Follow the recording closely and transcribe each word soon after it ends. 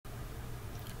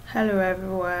Hello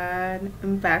everyone,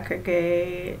 I'm back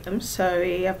again. I'm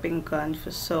sorry I've been gone for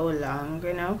so long,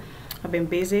 I've been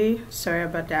busy, sorry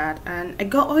about that. And I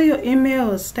got all your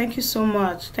emails. Thank you so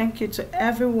much. Thank you to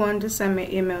everyone that sent me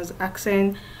emails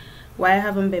asking why I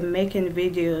haven't been making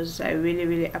videos. I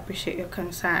really appreciate your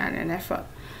concern and effort.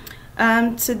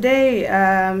 Today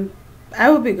I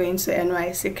will be going to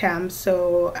NYC camp,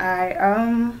 so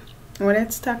I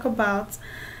wanted to talk about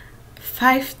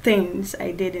 5 things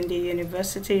I did in the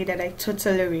university that I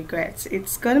totally regret.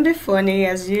 It's gonna be funny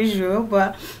as usual,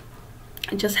 but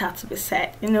it just had to be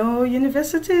said.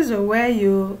 Universities are where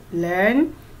you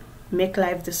learn, make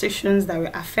life decisions that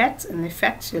will affect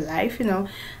your life,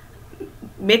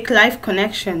 make life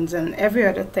connections and every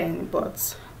other thing.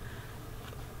 But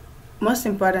most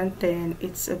important thing,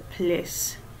 it's a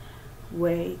place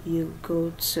where you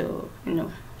go to,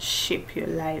 shape your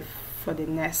life for the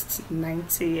next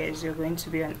 90 years you're going to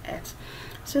be on earth.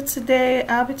 So today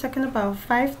I'll be talking about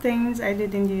 5 things I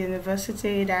did in the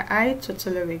university that I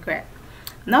totally regret.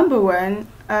 Number one,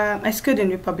 I schooled in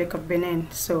Republic of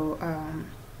Benin. So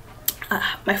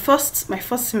my first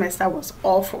semester was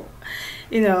awful.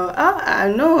 I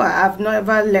know I've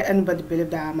never let anybody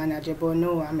believe that I'm an Ajebo.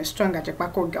 No, I'm a strong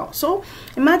Ajebako girl. So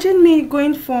imagine me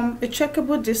going from a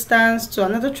trekkable distance to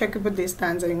another trekkable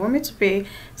distance, and you want me to pay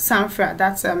Sanfra,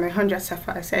 that's 100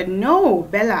 Safa. I said, no,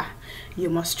 Bella, you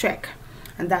must trek.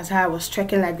 And that's how I was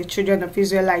trekking like the children of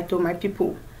Israel to my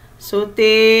people. So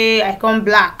I come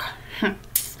black.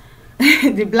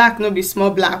 The black no be small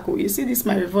black. Oh, you see this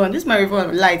my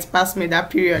ribbon light past me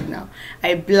that period now.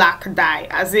 I black die,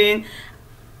 as in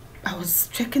I was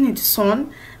trekking in the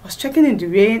sun, I was trekking in the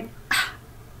rain.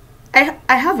 I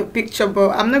have a picture, but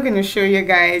I'm not going to show you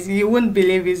guys. You won't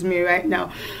believe it's me right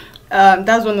now.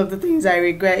 That's one of the things I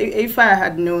regret. If I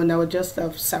had known, I would just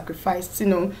have sacrificed,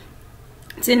 till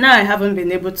now I haven't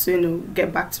been able to,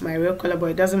 get back to my real color, but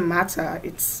it doesn't matter.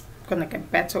 It's gonna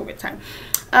get better with time.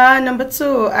 Number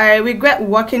two, I regret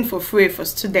working for free for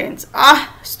students.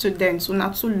 Students who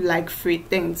not too like free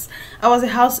things. I was a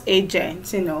house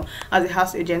agent, I was a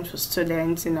house agent for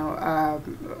students. The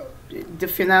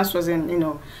finance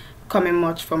wasn't coming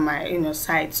much from my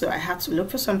side, so I had to look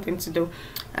for something to do.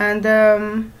 And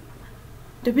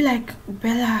they'll be like,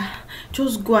 Bella,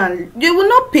 just go, and they will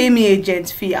not pay me agent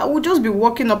fee. I will just be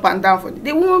walking up and down for them.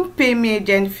 They won't pay me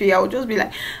agent fee. I will just be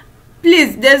like,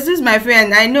 please, there's this my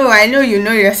friend. I know you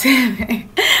know yourself.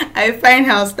 I find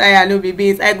house tired, no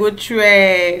babies. I go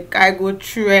trek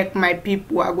my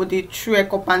people. I go they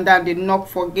trek up and down, they knock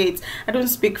for gates. I don't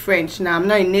speak French now. I'm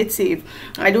not a native.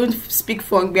 I don't speak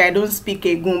Fongbe. I don't speak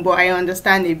Egun, but I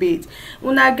understand a bit.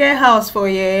 When I get house for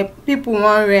you, people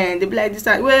want rent. They be like this.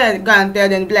 Well, go and tell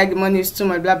them. They be like the money is too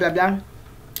much. Blah blah blah.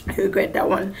 I regret that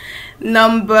one.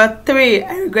 Number three,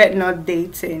 I regret not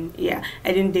dating. Yeah,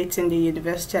 I didn't date in the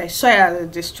university. I saw it as a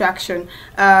distraction.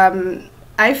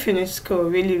 I finished school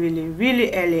really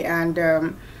early, and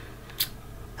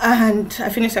I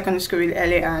finished secondary school really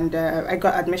early, and I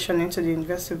got admission into the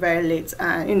university very late,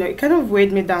 and it kind of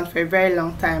weighed me down for a very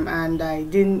long time, and I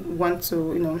didn't want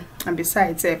to, and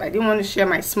besides, I didn't want to share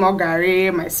my small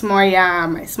gari, my small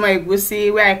yam, my small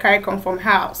egusi where I carry come from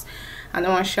house. I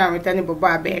don't want to share with any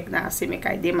boba bag now. Say make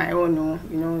I did my own,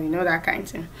 that kind of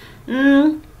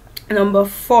thing. Number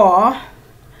four.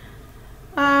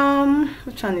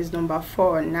 Which one is number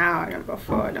four now? Number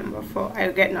four. I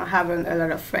regret not having a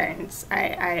lot of friends.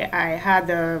 I had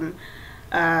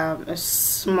a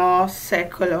small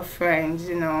circle of friends.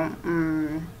 It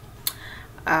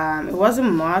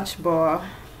wasn't much, but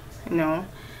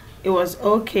it was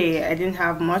okay. I didn't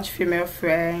have much female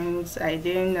friends.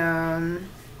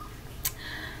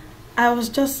 I was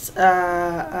just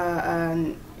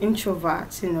an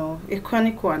introvert, a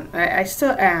chronic one. I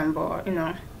still am, but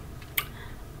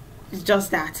it's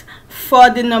just that. For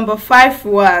the number 5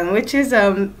 one, which is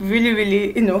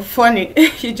really funny,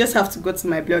 you just have to go to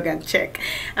my blog and check.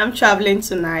 I'm traveling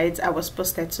tonight. I was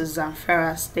posted to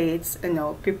Zamfara State.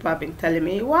 People have been telling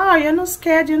me, wow, you're not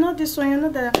scared, you're not this one, you're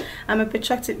not that. I'm a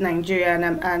patriotic Nigerian,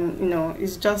 and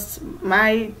it's just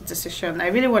my decision. I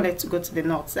really wanted to go to the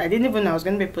north. I didn't even know I was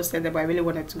going to be posted there, but I really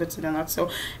wanted to go to the north. So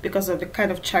because of the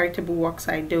kind of charitable works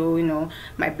I do,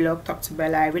 my blog Talk to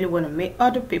Bella, I really want to meet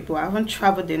other people. I haven't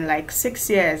traveled in like 6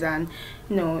 years, and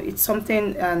it's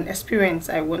something, an experience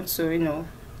I want to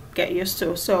get used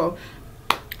to. So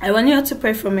I want you to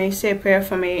pray for me, say a prayer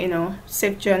for me,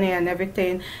 safe journey and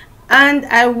everything. And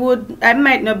I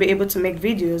might not be able to make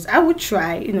videos. I would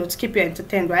try, to keep you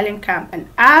entertained while in camp, and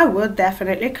I will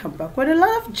definitely come back with a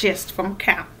lot of gist from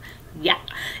camp. Yeah,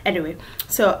 anyway,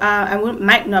 so I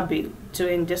might not be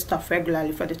doing this stuff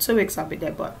regularly for the 2 weeks I'll be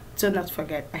there, but do not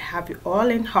forget, I have you all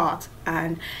in heart,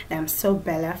 and I'm so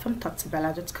Bella from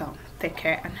talktobella.com. Take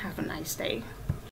care and have a nice day.